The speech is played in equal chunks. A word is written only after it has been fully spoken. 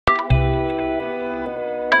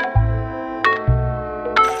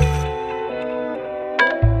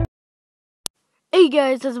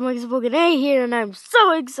guys, it's Mike Spoken A here, and I'm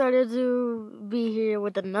so excited to be here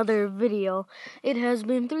with another video. It has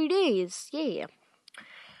been 3 days, yeah.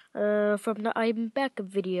 From the I'm back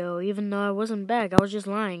video, even though I wasn't back, I was just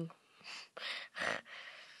lying.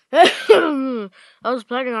 I was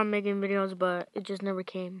planning on making videos, but it just never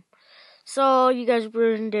came. So, you guys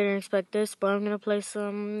really didn't expect this, but I'm gonna play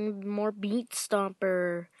some more Beat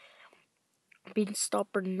Stomper. Beat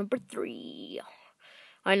Stomper number 3.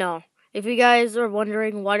 I know. If you guys are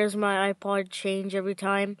wondering why does my iPod change every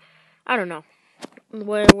time, I don't know.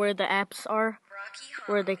 Where the apps are,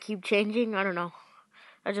 where they keep changing, I don't know.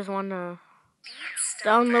 I just want to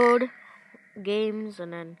download games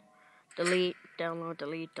and then delete, download,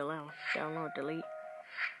 delete, download, delete.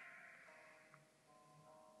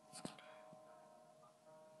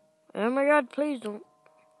 Oh my god, please don't.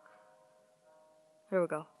 Here we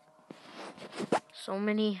go. So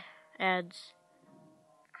many ads.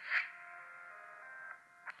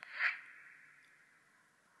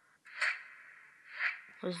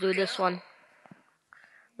 Let's do this one.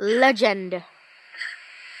 Legend.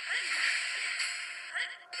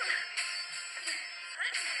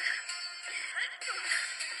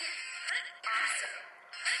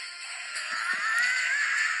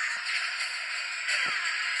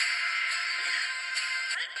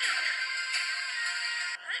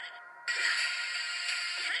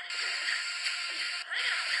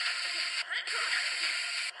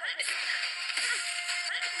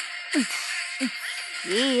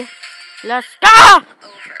 Yeah. Let's go!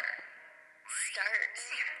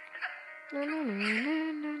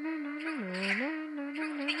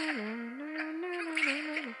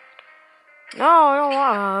 No, I don't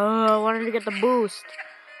want. I wanted to get the boost.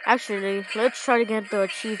 Actually, let's try to get the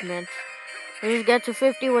achievement. Let's get to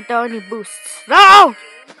 50 without any boosts. No!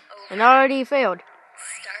 And I already failed.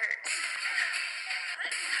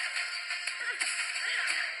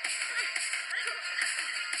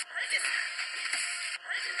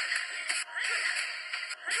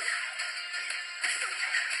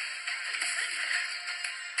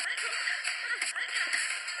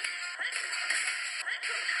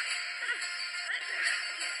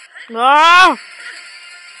 No!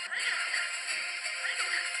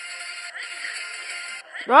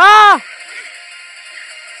 Ah!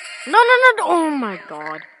 No, no, no, oh my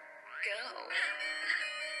god.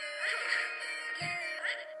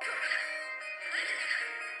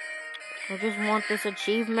 I just want this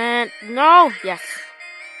achievement. No! Yes.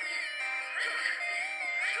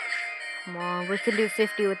 Come on, we can do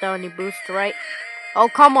 50 without any boost, right? Oh,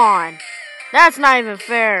 come on. That's not even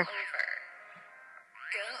fair.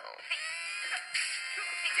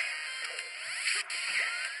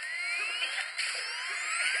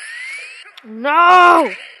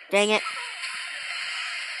 No! Dang it.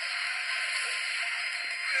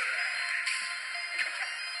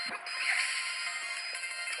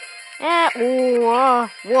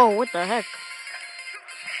 Whoa, what the heck?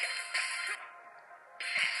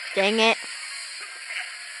 Dang it.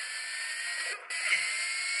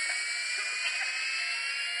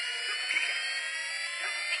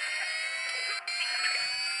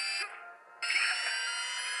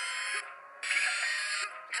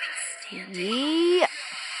 Yeah.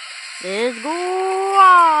 Let's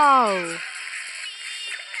go.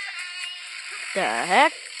 The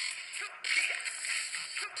heck?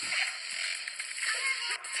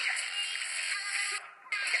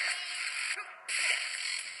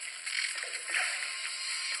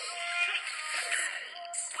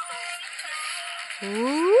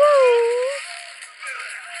 Woo.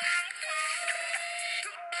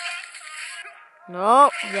 No,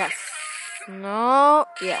 yes. No,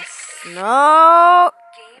 yes. No.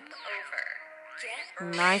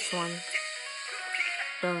 Nice one.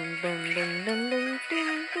 Dun, dun, dun, dun, dun, dun,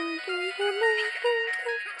 dun, dun, dun,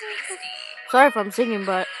 dun. Sorry if I'm singing,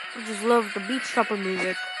 but I just love the Beat Stomper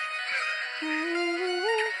music.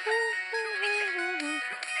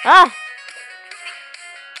 Ah!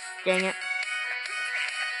 Dang it.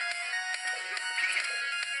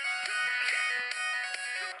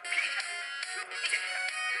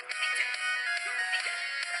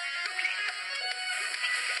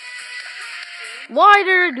 Why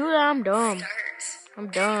did I do that? I'm dumb. I'm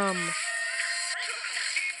dumb.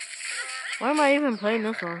 Why am I even playing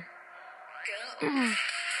this one?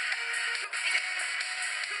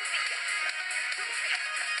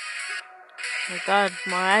 My god,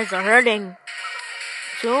 my eyes are hurting.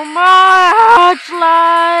 Too much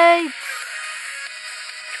light!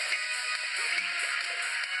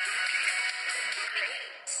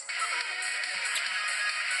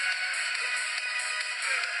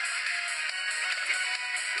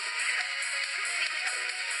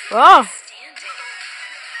 Oh!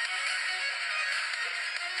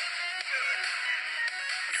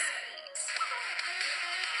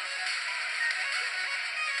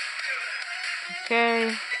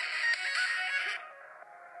 Okay.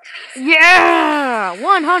 Yeah!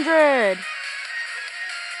 100!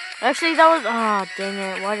 Actually, that was... Oh, dang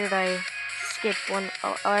it. Why did I skip one?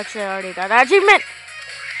 Oh, actually, I already got that achievement!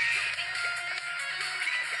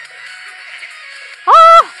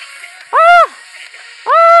 Ah! Ah!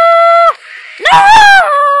 Ah! No!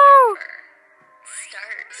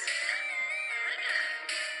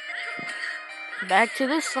 Back to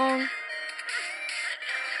this song.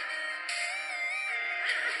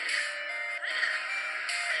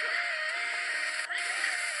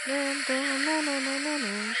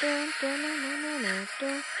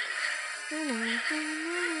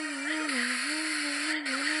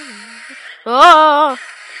 Oh!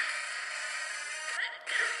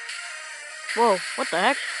 Whoa, what the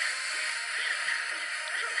heck?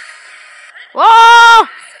 Whoa!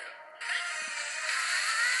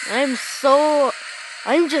 I'm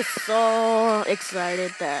just so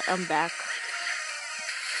excited that I'm back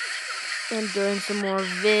and doing some more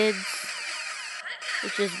vids.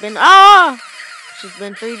 Which has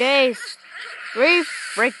been 3 days. 3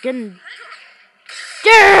 freaking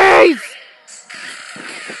days!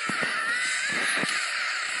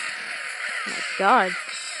 My God.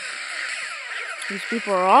 These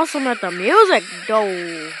people are awesome at the music,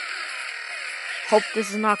 though. Hope this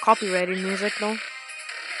is not copyrighted music, though.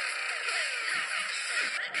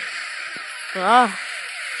 Ah,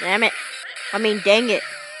 damn it. I mean, dang it.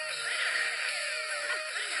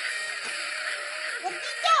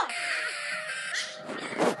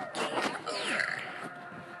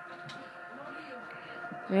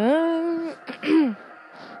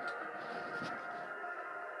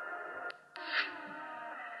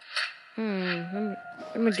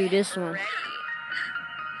 Let me do this one.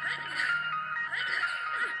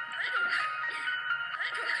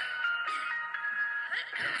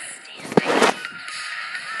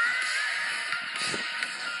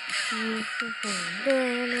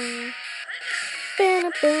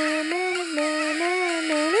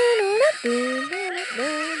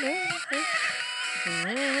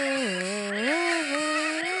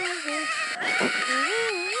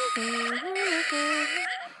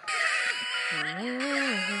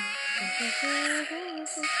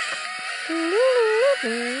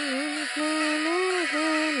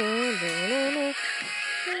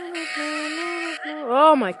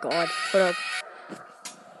 Oh my God, put up.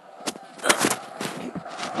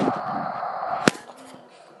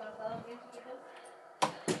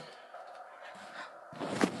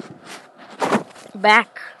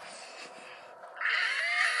 Back.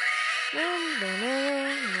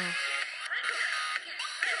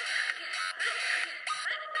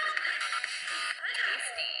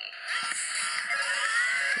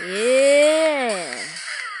 Yeah.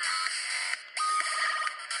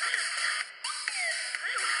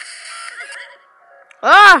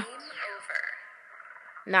 Ah!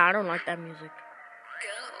 Nah, I don't like that music.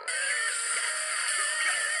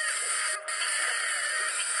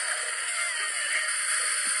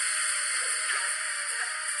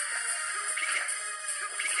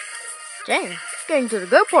 Dang, getting to the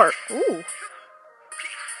good part. Ooh.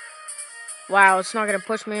 Wow, it's not gonna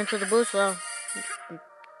push me into the boost though.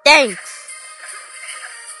 Thanks.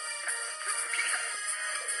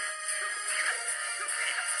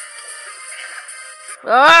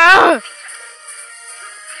 Ah!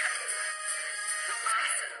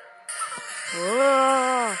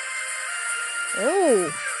 Oh.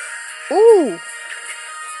 Oh. Ooh.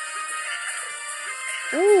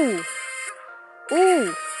 Ooh.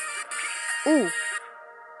 Ooh. Ooh.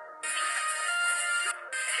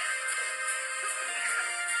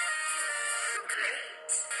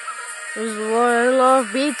 This is why I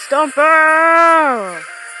love Beat Stomper.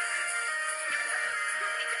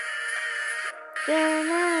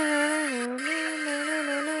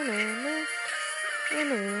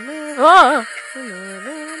 Ah. Oh!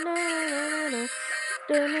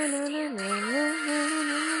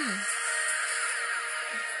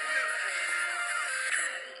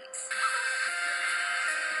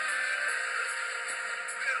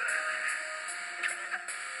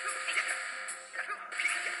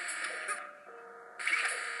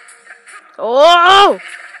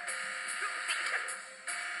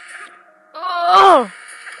 Oh!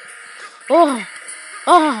 Oh!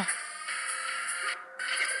 Oh!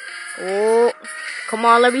 Oh! Come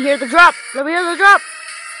on, let me hear the drop! Let me hear the drop!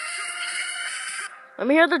 Let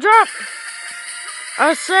me hear the drop!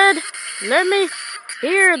 I said, let me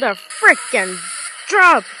hear the frickin'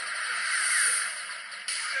 drop!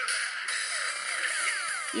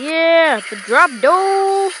 Yeah, the drop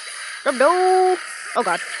dough! Drop dough! Oh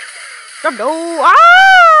God. Drop dough!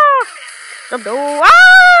 Ah! Drop dough!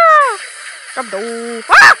 Ah!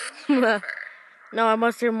 Ah! No, I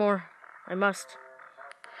must hear more. I must.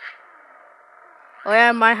 Oh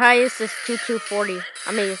yeah, my highest is 240.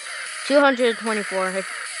 I mean, 224.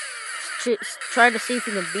 Try to see if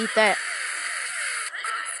you can beat that.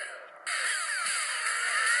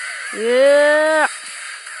 Yeah.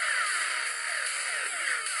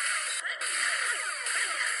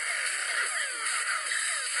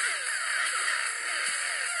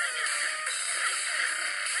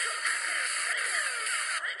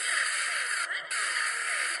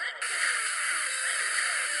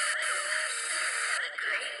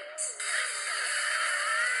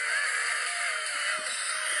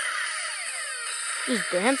 He's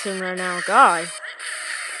dancing right now, God.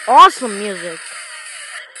 Awesome music.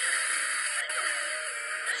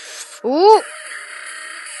 Ooh.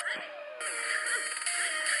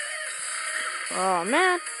 Oh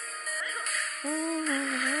man.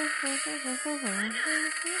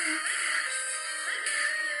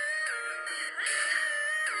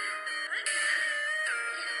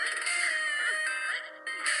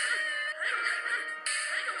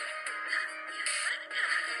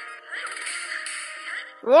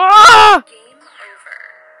 Whoa!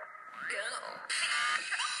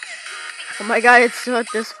 Oh my God, it's not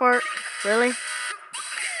this part? Really?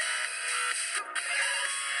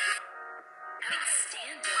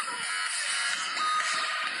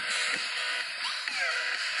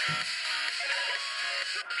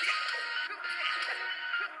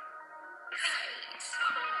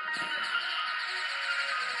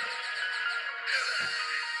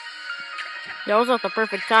 That was at the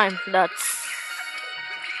perfect time. That's...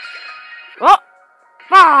 Oh!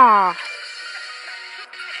 Ah!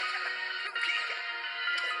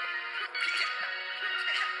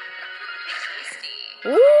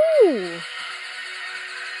 Ooh!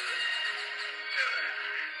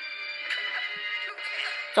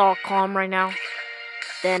 It's all calm right now.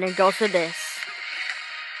 Then it goes to this.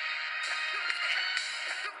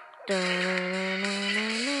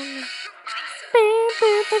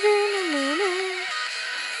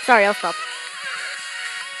 Sorry, I'll stop.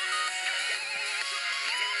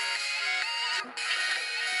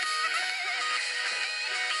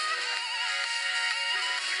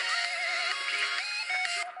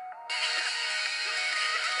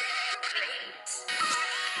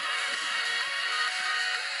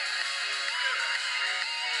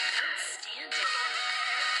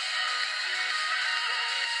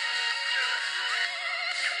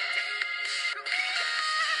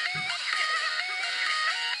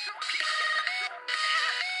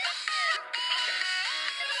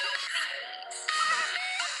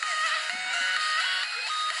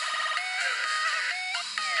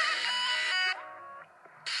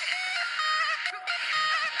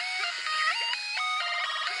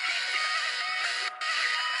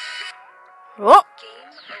 Oh!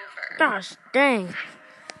 Gosh dang.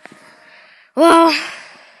 Well,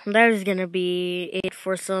 that is gonna be it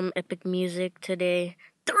for some epic music today.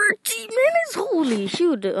 13 minutes? Holy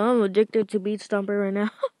shoot, I'm addicted to Beat Stomper right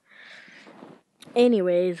now.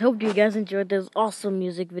 Anyways, hope you guys enjoyed this awesome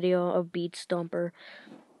music video of Beat Stomper.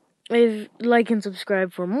 If like and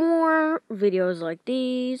subscribe for more videos like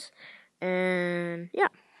these. And yeah,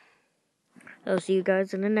 I'll see you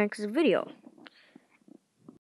guys in the next video.